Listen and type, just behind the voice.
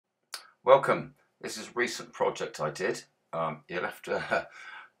Welcome. This is a recent project I did. You'll have to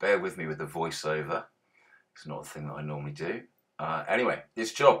bear with me with the voiceover. It's not a thing that I normally do. Anyway,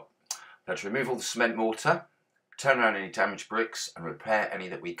 this job. We had to remove all the cement mortar, turn around any damaged bricks and repair any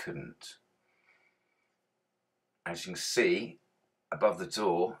that we couldn't. As you can see, above the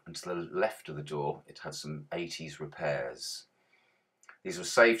door and to the left of the door, it had some 80s repairs. These were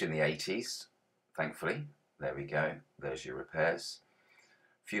saved in the 80s, thankfully. There we go. There's your repairs.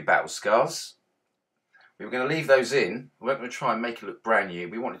 A few battle scars. We were going to leave those in. We weren't going to try and make it look brand new.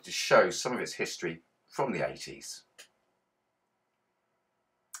 We wanted to show some of its history from the 80s.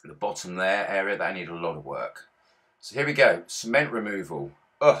 The bottom there area, that needed a lot of work. So here we go. Cement removal.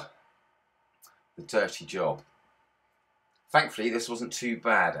 Ugh. The dirty job. Thankfully, this wasn't too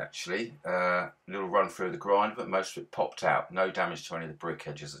bad actually. A little run through the grind, but most of it popped out. No damage to any of the brick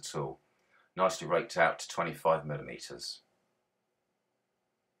edges at all. Nicely raked out to 25mm.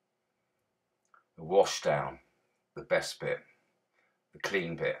 The wash down, the best bit, the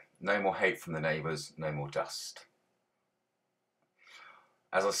clean bit. No more hate from the neighbours, no more dust.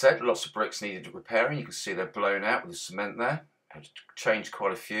 As I said, lots of bricks needed repairing. You can see they're blown out with the cement there. I had to change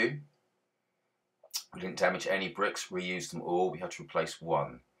quite a few. We didn't damage any bricks, reused them all. We had to replace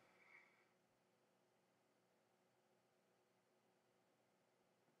one.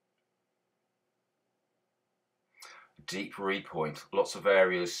 Deep repoint, lots of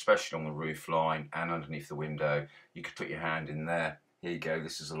areas, especially on the roof line and underneath the window. You could put your hand in there. Here you go,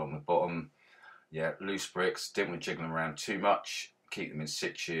 this is along the bottom. Yeah, loose bricks, didn't want to jiggle them around too much. Keep them in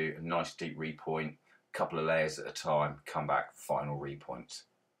situ, a nice deep repoint, a couple of layers at a time, come back, final repoint.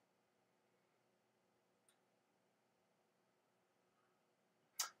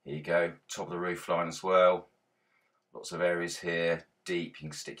 Here you go, top of the roof line as well. Lots of areas here, deep, you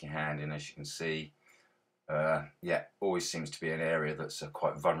can stick your hand in as you can see. Yeah, always seems to be an area that's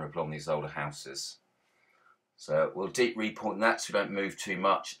quite vulnerable on these older houses. So we'll deep repoint that so we don't move too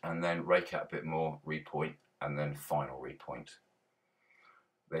much, and then rake out a bit more, repoint, and then final repoint.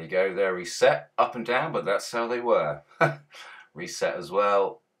 There you go, they're reset, up and down, but that's how they were. Reset as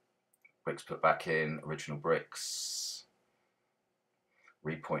well, bricks put back in, original bricks,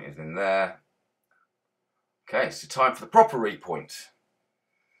 repointed in there. Okay, so time for the proper repoint.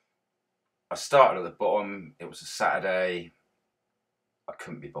 I started at the bottom, it was a Saturday. I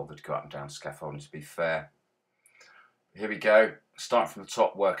couldn't be bothered to go up and down scaffolding, to be fair. Here we go, starting from the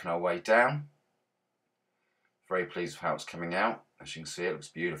top, working our way down. Very pleased with how it's coming out. As you can see, it looks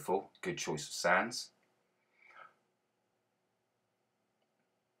beautiful. Good choice of sands.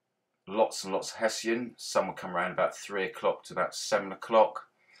 Lots and lots of Hessian. Some will come around about 3 o'clock to about 7 o'clock.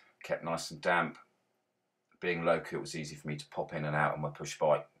 Kept nice and damp. Being local, it was easy for me to pop in and out on my push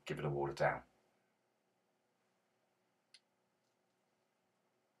bike, give it a water down.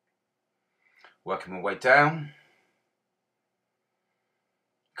 Working my way down.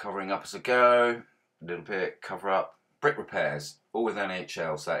 Covering up as I go. A little bit, cover up. Brick repairs, all with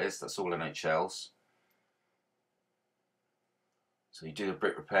NHLs that is, that's all NHLs. So you do the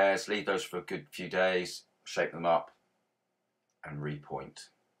brick repairs, leave those for a good few days, shape them up and repoint.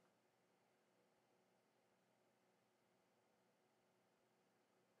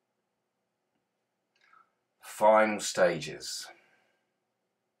 Final stages.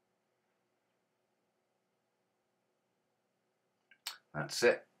 That's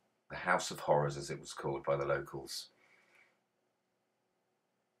it. The House of Horrors, as it was called by the locals.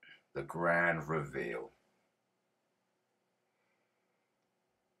 The grand reveal.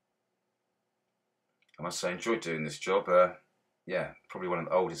 I must say, I enjoyed doing this job. Yeah, probably one of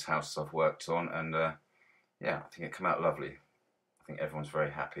the oldest houses I've worked on, and yeah, I think it came out lovely. I think everyone's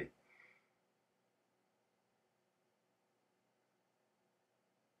very happy.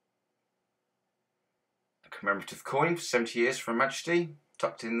 A commemorative coin for 70 years for Her Majesty,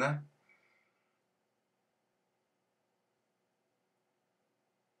 tucked in there.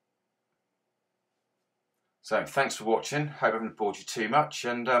 So thanks for watching. Hope I haven't bored you too much,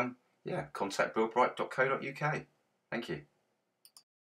 and yeah, contact buildbright.co.uk. Thank you.